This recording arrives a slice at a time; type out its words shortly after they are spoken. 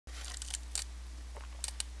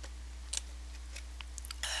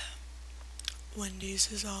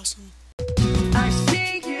Wendy's is awesome. I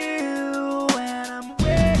see you and I'm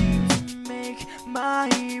waiting to make my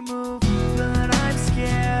move, but I'm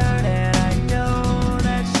scared and I know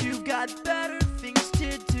that you've got better things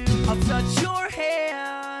to do. I'll touch your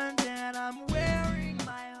hand and I'm wearing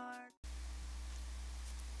my heart.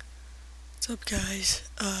 What's up, guys?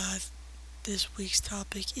 This week's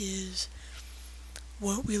topic is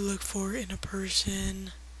what we look for in a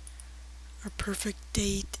person, our perfect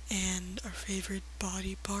date, and our favorite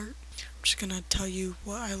body part. I'm just gonna tell you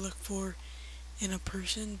what I look for in a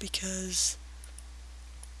person because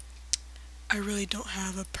I really don't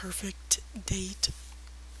have a perfect date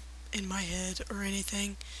in my head or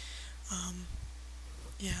anything.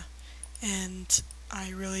 Yeah, and I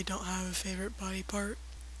really don't have a favorite body part.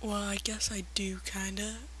 Well, I guess I do,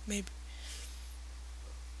 kinda, maybe,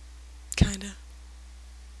 kinda.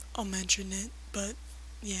 I'll mention it, but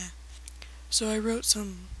yeah. So I wrote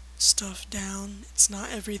some stuff down. It's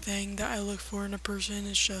not everything that I look for in a person,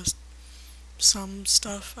 it's just some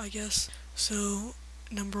stuff, I guess. So,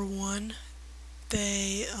 number one,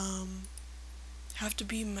 they have to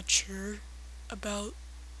be mature about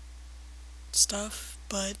stuff,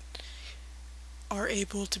 but are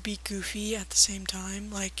able to be goofy at the same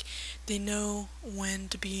time. Like, they know when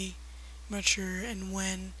to be mature and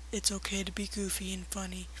when it's okay to be goofy and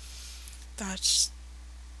funny. That's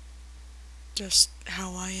just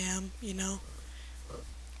how I am, you know?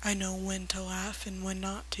 I know when to laugh and when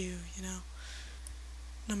not to, you know?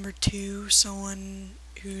 Number two, someone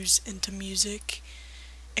who's into music,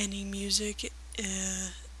 any music.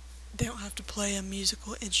 They don't have to play a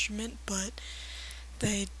musical instrument, but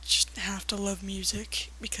they just have to love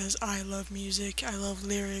music, because I love music, I love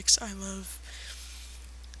lyrics, I love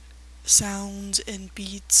sounds and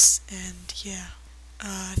beats, and yeah.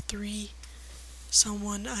 Three,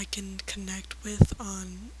 someone I can connect with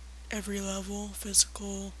on every level,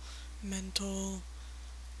 physical, mental,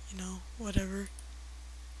 whatever.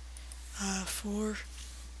 Four,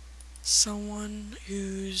 someone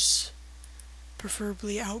who's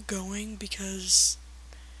preferably outgoing, because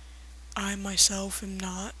I myself am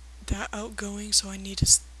not that outgoing, so I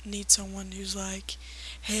need someone who's like,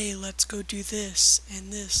 hey, let's go do this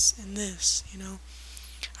and this and this, you know?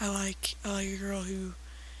 I like a girl who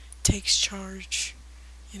takes charge,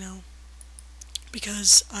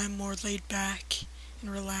 because I'm more laid back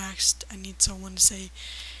and relaxed. I need someone to say,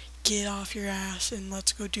 get off your ass and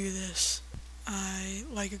let's go do this. I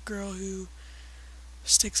like a girl who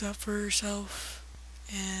sticks up for herself,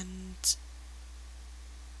 and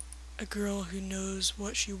a girl who knows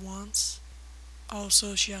what she wants.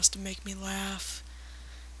 Also, she has to make me laugh,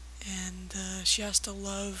 and she has to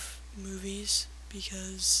love movies,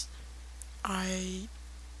 because I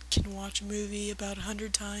can watch a movie about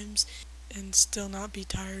 100 times and still not be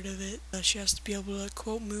tired of it. She has to be able to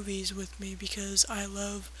quote movies with me, because I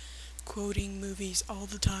love quoting movies all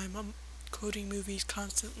the time. I'm quoting movies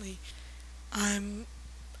constantly. I'm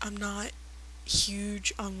not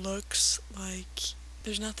huge on looks. Like,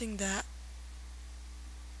 there's nothing that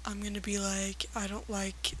I'm gonna be like, I don't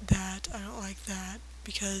like that,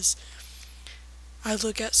 because I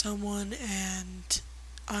look at someone and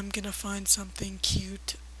I'm gonna find something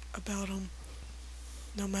cute about them,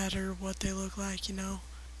 no matter what they look like,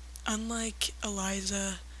 Unlike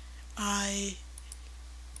Eliza, I'm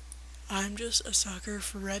just a sucker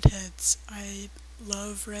for redheads. I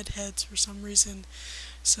love redheads for some reason,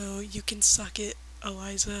 so you can suck it,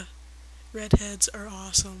 Eliza. Redheads are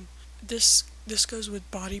awesome. This goes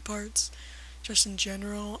with body parts. Just in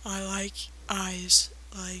general, I like eyes.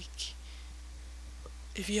 Like,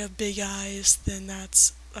 if you have big eyes, then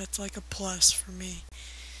that's like a plus for me.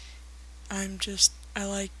 I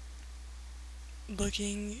like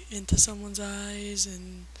looking into someone's eyes,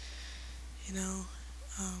 and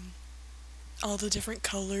all the different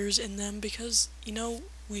colors in them, because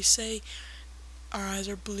we say our eyes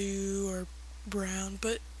are blue or brown,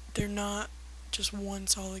 but they're not just one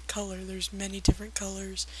solid color. There's many different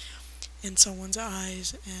colors in someone's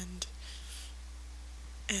eyes,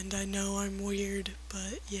 and I know I'm weird,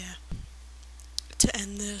 but yeah. To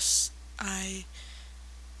end this, I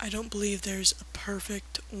don't believe there's a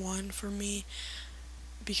perfect one for me,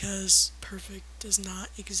 because perfect does not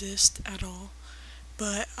exist at all,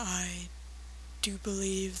 but I do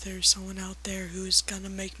believe there's someone out there who's gonna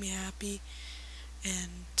make me happy,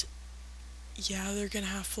 and yeah, they're gonna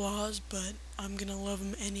have flaws, but I'm gonna love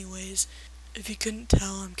them anyways. If you couldn't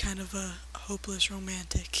tell, I'm kind of a hopeless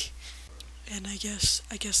romantic. And I guess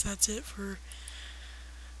that's it for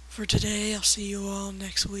today. I'll see you all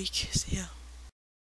next week. See ya.